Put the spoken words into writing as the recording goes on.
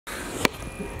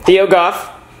Theo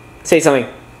Goff, say something.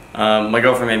 My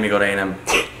girlfriend made me go to A&M.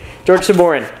 George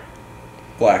Saborin.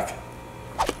 Black.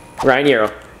 Ryan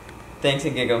Euro. Thanks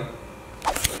and giggle.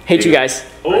 Hate you guys.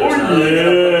 Oh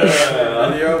yeah!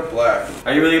 Video black.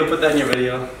 Are you really gonna put that in your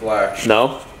video? Black.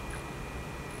 No.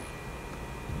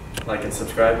 Like and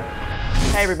subscribe.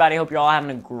 Hey everybody, hope you're all having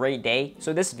a great day.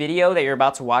 So this video that you're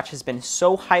about to watch has been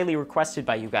so highly requested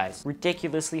by you guys.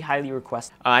 Ridiculously highly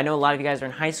requested. I know a lot of you guys are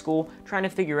in high school trying to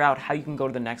figure out how you can go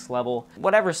to the next level,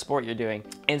 whatever sport you're doing.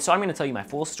 And so I'm gonna tell you my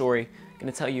full story. I'm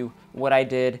gonna tell you what I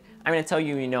did. I'm gonna tell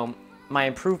you, my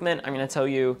improvement. I'm gonna tell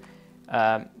you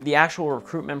the actual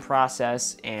recruitment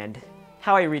process and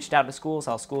how I reached out to schools,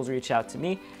 how schools reached out to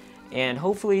me. And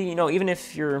hopefully, even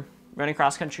if you're running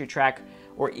cross-country track,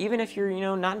 or even if you're,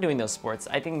 not doing those sports,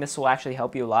 I think this will actually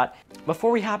help you a lot.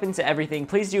 Before we hop into everything,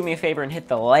 please do me a favor and hit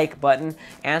the like button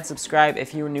and subscribe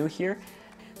if you're new here.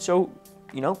 So,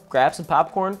 grab some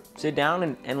popcorn, sit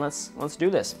down, and let's do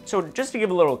this. So just to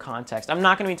give a little context, I'm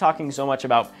not gonna be talking so much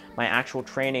about my actual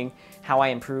training, how I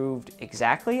improved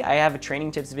exactly. I have a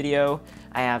training tips video,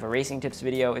 I have a racing tips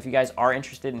video. If you guys are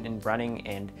interested in running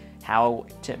and how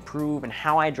to improve and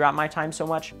how I drop my time so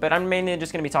much, but I'm mainly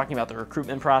just gonna be talking about the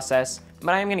recruitment process,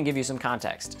 but I am gonna give you some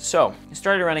context. So, I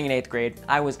started running in 8th grade.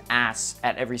 I was ass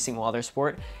at every single other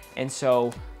sport. And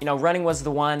so, running was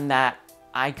the one that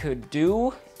I could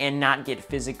do and not get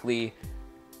physically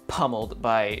pummeled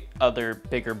by other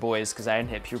bigger boys because I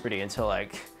didn't hit puberty until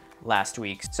like last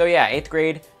week. So yeah, 8th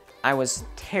grade, I was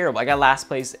terrible. I got last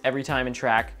place every time in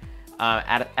track.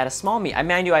 At a small meet.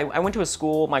 Mind you, I went to a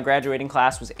school, my graduating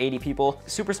class was 80 people,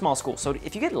 super small school. So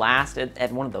if you get last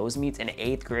at one of those meets in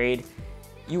 8th grade,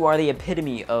 you are the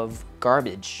epitome of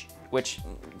garbage, which,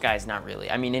 guys, not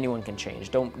really. I mean, anyone can change.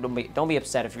 Don't be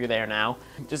upset if you're there now.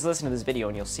 Just listen to this video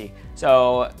and you'll see.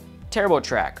 So, terrible at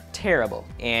track, terrible.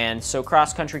 And so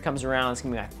cross country comes around, it's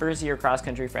gonna be my first year cross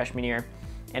country, freshman year,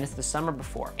 and it's the summer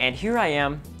before. And here I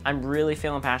am, I'm really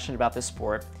feeling passionate about this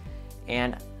sport,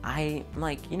 and I'm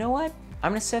like, you know what?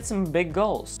 I'm gonna set some big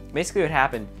goals. Basically what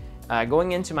happened,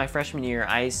 going into my freshman year,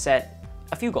 I set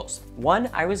a few goals. One,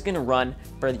 I was gonna run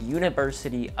for the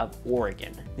University of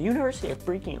Oregon. The University of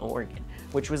freaking Oregon,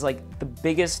 which was like the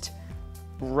biggest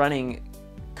running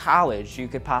college you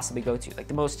could possibly go to, like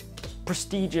the most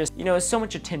prestigious, it's so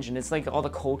much attention. It's like all the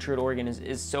culture at Oregon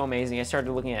is so amazing. I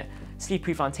started looking at Steve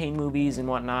Prefontaine movies and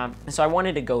whatnot. And so I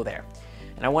wanted to go there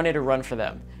and I wanted to run for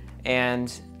them.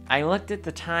 And I looked at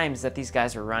the times that these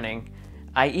guys were running.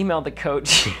 I emailed the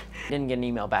coach, didn't get an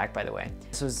email back, by the way.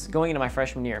 This was going into my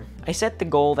freshman year. I set the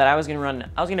goal that I was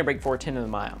gonna break 4:10 in the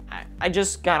mile. I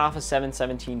just got off a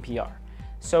 7:17 PR.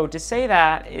 So to say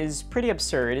that is pretty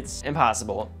absurd. It's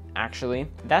impossible, actually.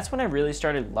 That's when I really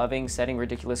started loving setting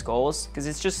ridiculous goals, because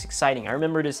it's just exciting. I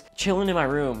remember just chilling in my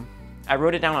room. I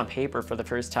wrote it down on paper for the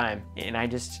first time, and I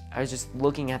was just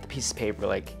looking at the piece of paper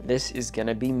like, this is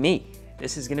gonna be me.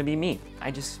 This is gonna be me.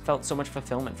 I just felt so much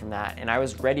fulfillment from that, and I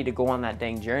was ready to go on that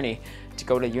dang journey to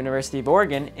go to University of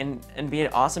Oregon and be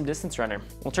an awesome distance runner.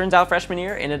 Well, turns out freshman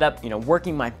year, ended up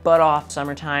working my butt off.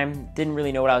 Summertime, didn't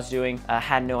really know what I was doing,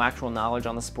 had no actual knowledge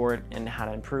on the sport and how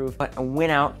to improve, but I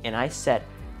went out and I set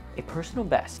a personal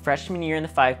best freshman year in the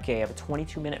 5K of a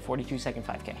 22-minute, 42-second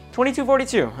 5K.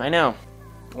 22:42, I know.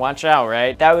 Watch out,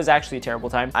 right? That was actually a terrible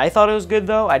time. I thought it was good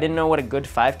though. I didn't know what a good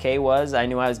 5K was. I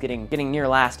knew I was getting near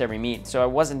last every meet, so I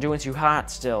wasn't doing too hot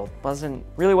still.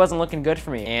 Really wasn't looking good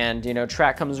for me. And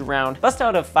track comes around, bust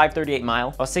out a 5:38 mile,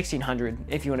 or 1600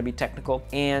 if you want to be technical.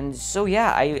 And so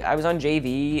yeah, I was on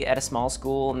JV at a small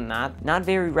school, not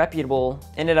very reputable.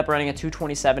 Ended up running a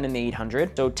 2:27 in the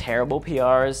 800. So terrible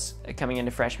PRs coming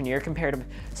into freshman year compared to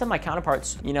some of my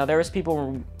counterparts. There was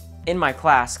people in my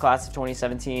class of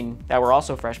 2017, that were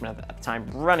also freshmen at the time,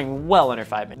 running well under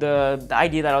 5 minutes. The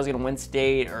idea that I was gonna win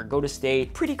state or go to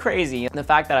state, pretty crazy. And the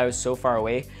fact that I was so far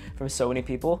away from so many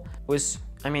people was,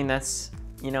 that's,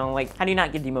 like, how do you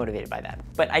not get demotivated by that?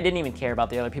 But I didn't even care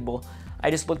about the other people. I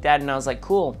just looked at it and I was like,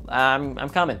 cool, I'm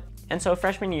coming. And so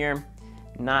freshman year,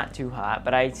 not too hot,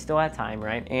 but I still had time,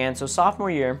 right? And so sophomore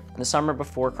year, the summer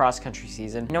before cross-country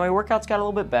season, my workouts got a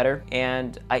little bit better,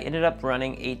 and I ended up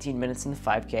running 18 minutes in the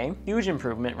 5K. Huge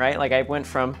improvement, right? Like I went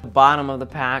from the bottom of the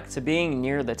pack to being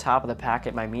near the top of the pack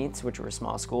at my meets, which were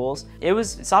small schools.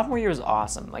 Sophomore year was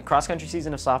awesome. Like cross-country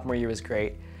season of sophomore year was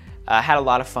great. Had a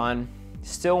lot of fun.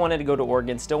 Still wanted to go to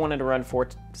Oregon, still wanted to run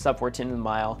sub 4:10 in the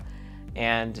mile,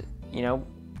 and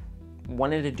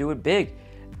wanted to do it big.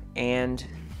 And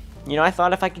I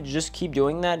thought if I could just keep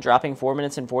doing that, dropping 4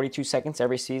 minutes and 42 seconds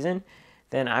every season,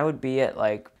 then I'd be at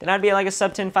like a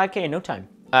sub 10 5K in no time.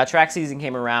 Track season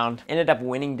came around, ended up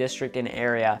winning district and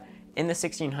area in the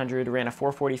 1600, ran a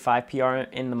 4:45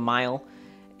 PR in the mile,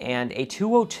 and a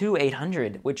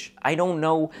 2:02.800, which I don't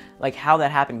know like how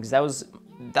that happened, because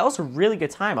that was a really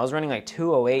good time. I was running like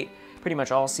 2:08 pretty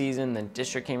much all season. Then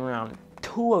district came around,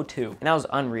 2:02, and that was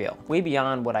unreal, way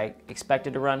beyond what I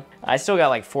expected to run. I still got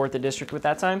like 4th at district with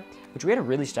that time, which we had a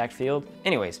really stacked field.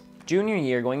 Anyways, junior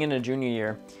year, going into junior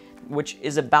year, which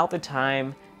is about the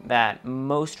time that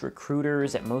most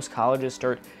recruiters at most colleges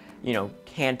start, you know,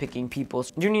 handpicking people.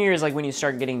 Junior year is like when you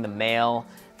start getting the mail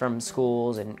from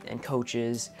schools and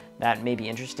coaches that may be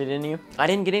interested in you. I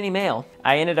didn't get any mail.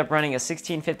 I ended up running a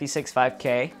 16:56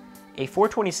 5K, a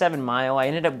 4:27 mile. I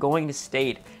ended up going to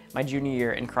state my junior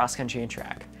year in cross country and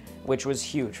track, which was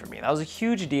huge for me. That was a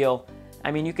huge deal.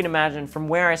 I mean, you can imagine from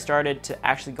where I started to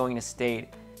actually going to state,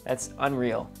 that's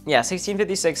unreal. Yeah,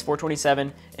 16:56,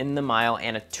 4:27 in the mile,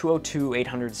 and a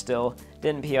 2:02.800 still.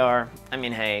 Didn't PR. I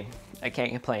mean, hey, I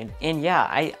can't complain. And yeah,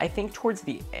 I think towards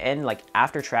the end, like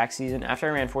after track season, after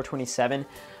I ran 4:27,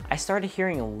 I started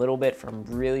hearing a little bit from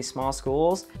really small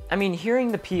schools. I mean,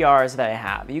 hearing the PRs that I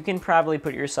have, you can probably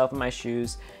put yourself in my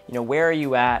shoes. You know, where are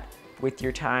you at with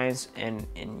your times, and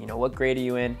you know, what grade are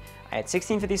you in? I had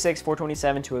 16:56,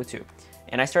 4:27, 2:02.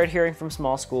 And I started hearing from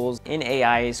small schools, in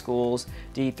AIA schools,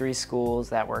 D3 schools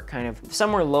that were kind of,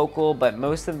 some were local, but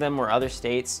most of them were other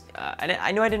states.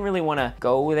 I knew I didn't really want to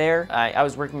go there. I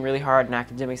was working really hard in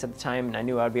academics at the time, and I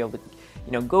knew I'd be able to,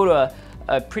 you know, go to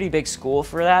a pretty big school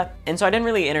for that. And so I didn't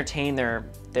really entertain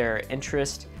their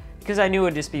interest, because I knew it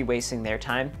would just be wasting their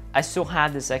time. I still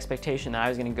had this expectation that I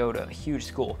was gonna go to a huge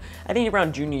school. I think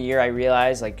around junior year, I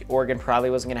realized like Oregon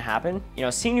probably wasn't gonna happen. You know,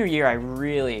 senior year, I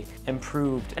really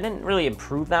improved. I didn't really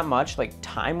improve that much, like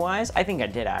time-wise. I think I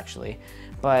did actually,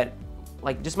 but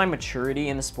like just my maturity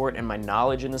in the sport and my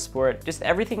knowledge in the sport, just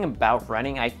everything about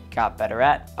running, I got better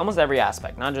at. Almost every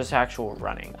aspect, not just actual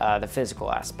running, the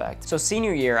physical aspect. So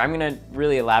senior year, I'm gonna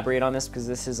really elaborate on this because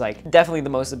this is like definitely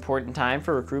the most important time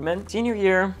for recruitment. Senior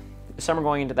year, the summer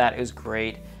going into that, it was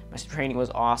great. My training was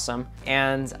awesome,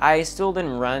 and I still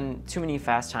didn't run too many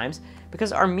fast times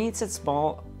because our meets at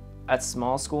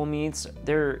small school meets,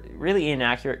 they're really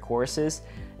inaccurate courses,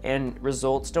 and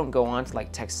results don't go on to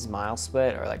like Texas Mile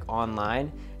Split or like online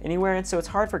anywhere, and so it's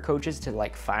hard for coaches to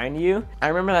like find you. I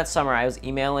remember that summer I was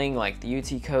emailing like the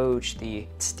UT coach, the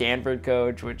Stanford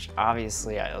coach, which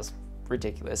obviously was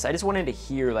ridiculous. I just wanted to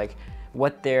hear like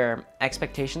what their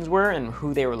expectations were and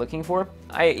who they were looking for.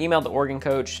 I emailed the Oregon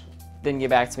coach, didn't get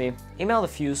back to me. Emailed a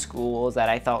few schools that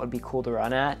I thought would be cool to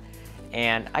run at,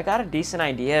 and I got a decent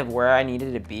idea of where I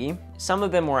needed to be. Some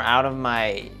of them were out of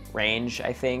my range,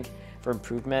 I think, for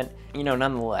improvement. You know,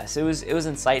 nonetheless, it was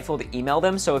insightful to email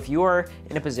them. So if you are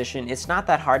in a position, it's not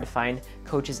that hard to find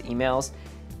coaches' emails.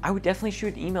 I would definitely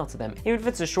shoot an email to them. Even if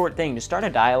it's a short thing, just start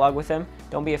a dialogue with them.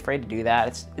 Don't be afraid to do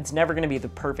that. It's never gonna be the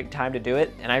perfect time to do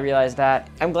it, and I realized that.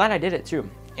 I'm glad I did it too.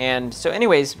 And so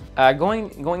anyways,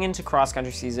 going into cross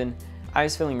country season, I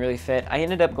was feeling really fit. I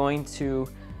ended up running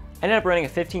a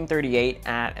 15:38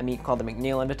 at a meet called the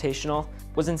McNeil Invitational.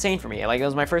 It was insane for me. Like, it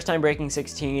was my first time breaking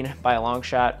 16 by a long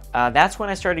shot. That's when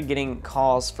I started getting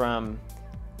calls from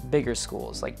bigger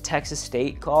schools, like Texas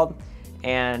State called.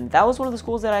 And that was one of the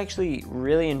schools that I actually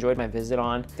really enjoyed my visit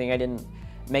on. I think I didn't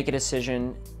make a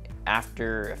decision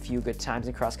after a few good times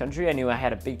in cross country. I knew I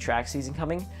had a big track season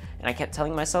coming, and I kept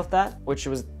telling myself that, which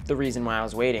was the reason why I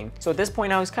was waiting. So at this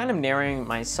point, I was kind of narrowing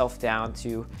myself down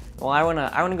to, well, I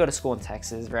wanna go to school in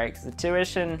Texas, right? Because the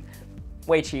tuition,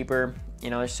 way cheaper. You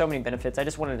know, there's so many benefits. I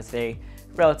just wanted to stay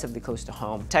relatively close to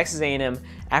home. Texas A&M,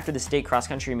 after the state cross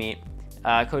country meet,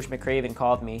 Coach McCraven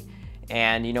called me,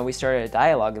 and you know, we started a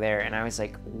dialogue there, and I was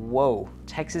like, whoa,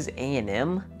 Texas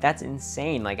A&M? That's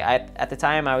insane. Like, at the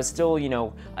time, I was still, you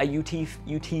know, a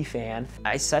UT fan.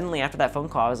 I suddenly, after that phone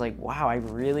call, I was like, wow, I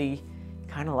really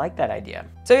kind of like that idea.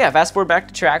 So yeah, fast forward back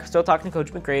to track, still talking to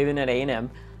Coach McCraven at A&M,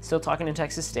 still talking to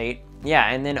Texas State. Yeah,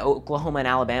 and then Oklahoma and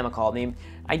Alabama called me.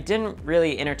 I didn't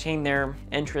really entertain their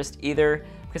interest either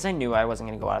because I knew I wasn't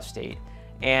gonna go out of state.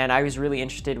 And I was really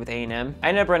interested with A&M. I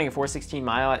ended up running a 4:16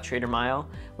 mile at Trader Mile,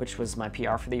 which was my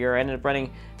PR for the year. I ended up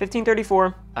running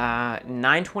 15:34,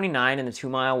 9:29 in the 2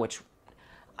 mile, which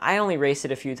I only raced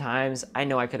it a few times. I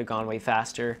know I could have gone way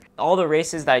faster. All the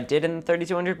races that I did in the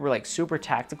 3200 were like super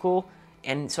tactical.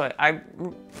 And so I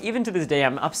even to this day,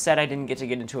 I'm upset I didn't get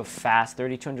into a fast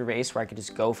 3200 race where I could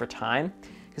just go for time.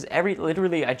 Because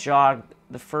literally I jogged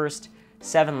the first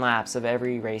 7 laps of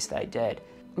every race that I did.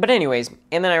 But anyways,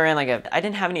 and then I ran like I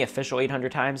didn't have any official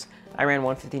 800 times. I ran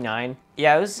 159.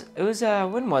 Yeah, it was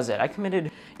when was it? I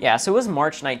committed, yeah, so it was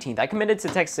March 19th. I committed to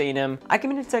Texas A&M. I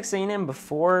committed to Texas A&M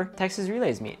before Texas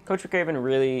Relays meet. Coach McCraven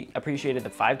really appreciated the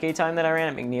 5K time that I ran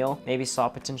at McNeil. Maybe saw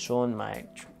potential in my,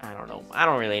 I don't know. I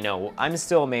don't really know. I'm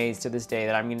still amazed to this day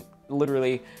that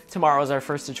literally tomorrow is our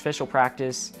first official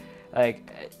practice.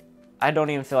 Like, I don't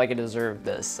even feel like I deserve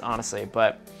this, honestly,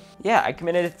 but yeah, I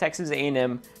committed to Texas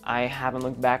A&M. I haven't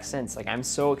looked back since. Like, I'm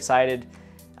so excited.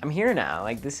 I'm here now.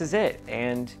 Like, this is it.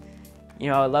 And, you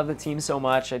know, I love the team so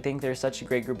much. I think they're such a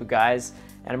great group of guys.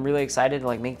 And I'm really excited to,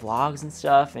 like, make vlogs and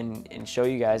stuff and show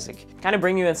you guys, like, kind of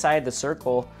bring you inside the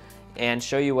circle and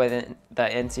show you what the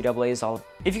NCAA is all.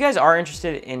 If you guys are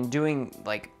interested in doing,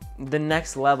 like, the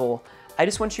next level, I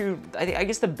just want you, I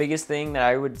guess the biggest thing that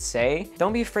I would say,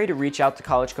 don't be afraid to reach out to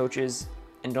college coaches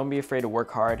and don't be afraid to work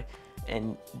hard.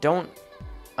 And don't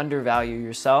undervalue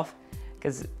yourself,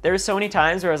 because there were so many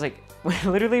times where I was like,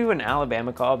 literally when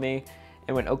Alabama called me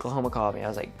and when Oklahoma called me, I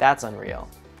was like, that's unreal.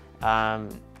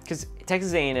 Because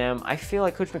Texas A&M, I feel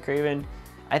like Coach McCraven,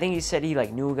 I think he said he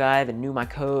like knew a guy that knew my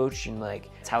coach, and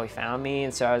like that's how he found me.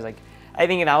 And so I was like, I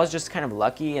think that was just kind of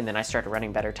lucky, and then I started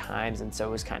running better times, and so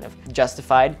it was kind of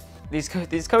justified. These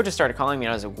coaches started calling me,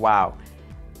 and I was like, wow,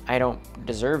 I don't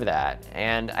deserve that.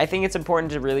 And I think it's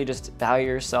important to really just value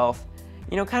yourself.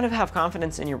 You know, kind of have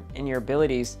confidence in your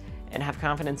abilities and have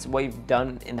confidence in what you've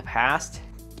done in the past,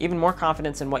 even more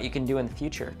confidence in what you can do in the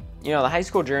future. You know, the high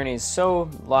school journey is so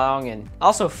long and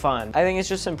also fun. I think it's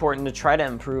just important to try to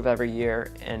improve every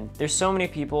year, and there's so many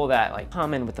people that like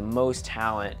come in with the most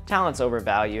talent. Talent's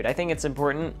overvalued. I think it's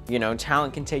important, you know,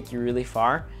 talent can take you really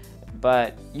far,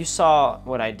 but you saw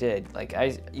what I did. Like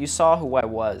you saw who I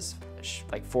was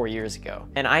like 4 years ago,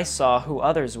 and I saw who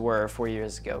others were 4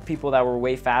 years ago. People that were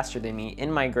way faster than me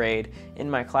in my grade, in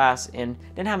my class, and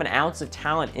didn't have an ounce of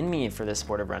talent in me for this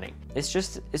sport of running. It's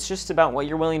just about what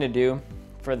you're willing to do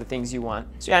for the things you want.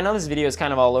 So yeah, I know this video is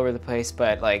kind of all over the place,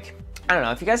 but like, I don't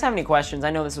know, if you guys have any questions, I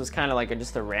know this was kind of like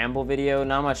just a ramble video,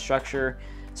 not much structure,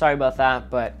 sorry about that,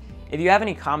 but if you have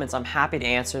any comments, I'm happy to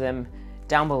answer them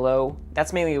down below.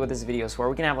 That's mainly what this video is for.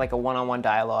 We can have like a one-on-one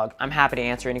dialogue. I'm happy to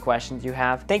answer any questions you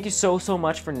have. Thank you so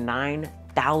much for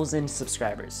 9,000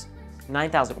 subscribers.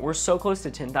 9,000. We're so close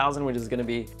to 10,000, which is gonna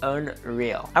be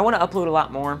unreal. I wanna upload a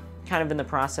lot more, kind of in the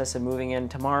process of moving in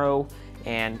tomorrow,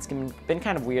 and it's been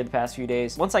kind of weird the past few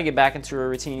days. Once I get back into a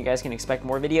routine, you guys can expect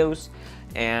more videos,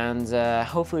 and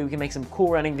hopefully we can make some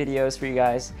cool running videos for you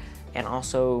guys, and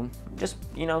also just,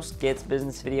 you know, skits,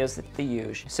 business videos, the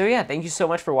usual. So yeah, thank you so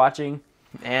much for watching,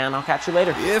 and I'll catch you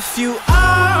later. If you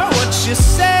are what you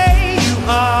say you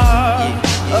are,